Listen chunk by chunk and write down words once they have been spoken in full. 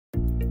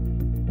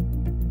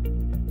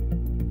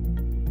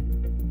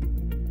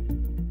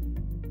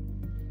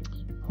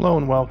Hello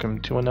and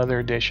welcome to another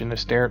edition of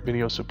STARRETT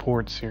Video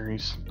Support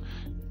Series,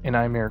 and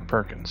I'm Eric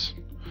Perkins.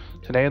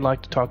 Today I'd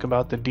like to talk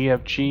about the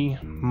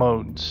DFG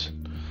modes.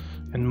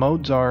 And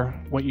modes are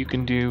what you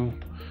can do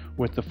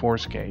with the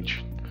force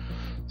gauge.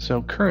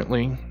 So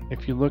currently,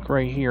 if you look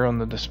right here on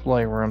the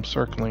display where I'm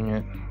circling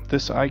it,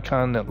 this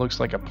icon that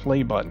looks like a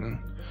play button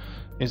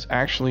is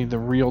actually the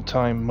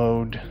real-time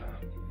mode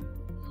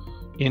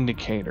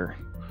indicator.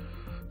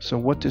 So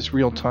what does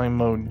real-time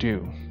mode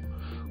do?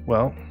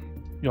 Well,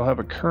 you'll have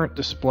a current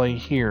display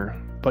here,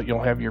 but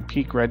you'll have your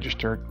peak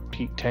register,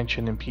 peak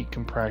tension, and peak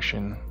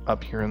compression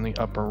up here in the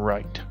upper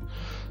right.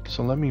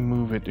 So let me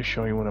move it to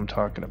show you what I'm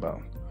talking about.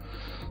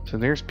 So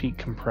there's peak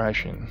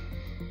compression.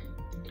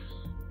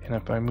 And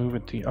if I move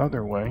it the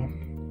other way,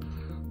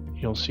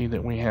 you'll see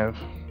that we have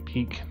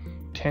peak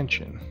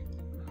tension.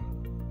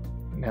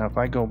 Now if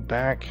I go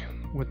back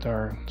with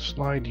our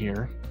slide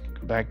here,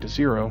 go back to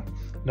 0,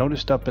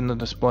 notice up in the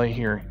display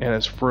here it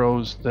has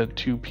froze the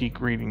two peak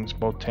readings,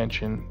 both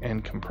tension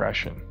and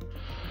compression.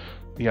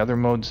 The other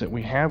modes that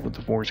we have with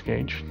the force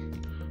gauge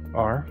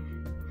are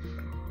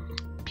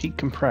peak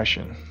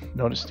compression.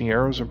 Notice the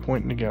arrows are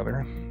pointing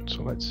together,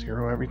 so let's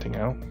zero everything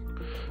out.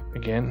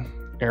 Again,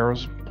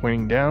 arrows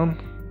pointing down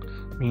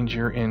means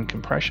you're in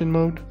compression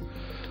mode.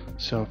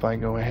 So if I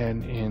go ahead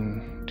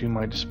and do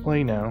my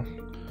display now,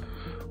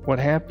 what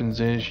happens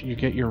is you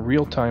get your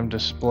real-time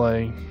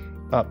display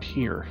up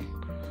here,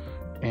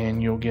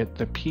 and you'll get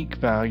the peak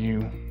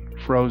value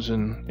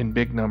frozen in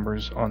big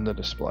numbers on the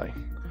display.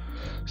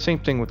 Same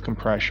thing with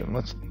compression,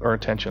 or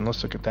tension.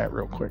 Let's look at that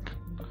real quick.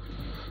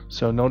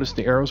 So notice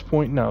the arrows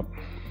pointing up,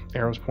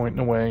 arrows pointing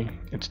away.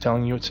 It's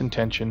telling you it's in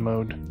tension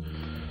mode.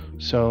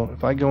 So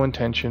if I go in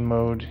tension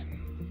mode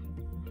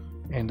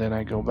and then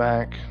I go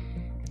back,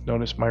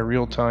 notice my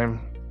real-time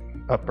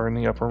upper in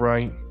the upper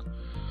right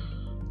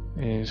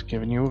is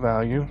giving you a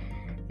value,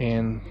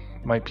 and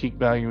my peak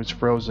value is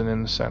frozen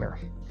in the center.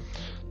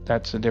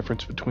 That's the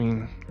difference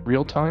between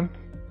real time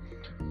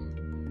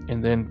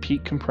and then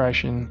peak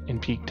compression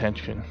and peak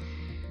tension.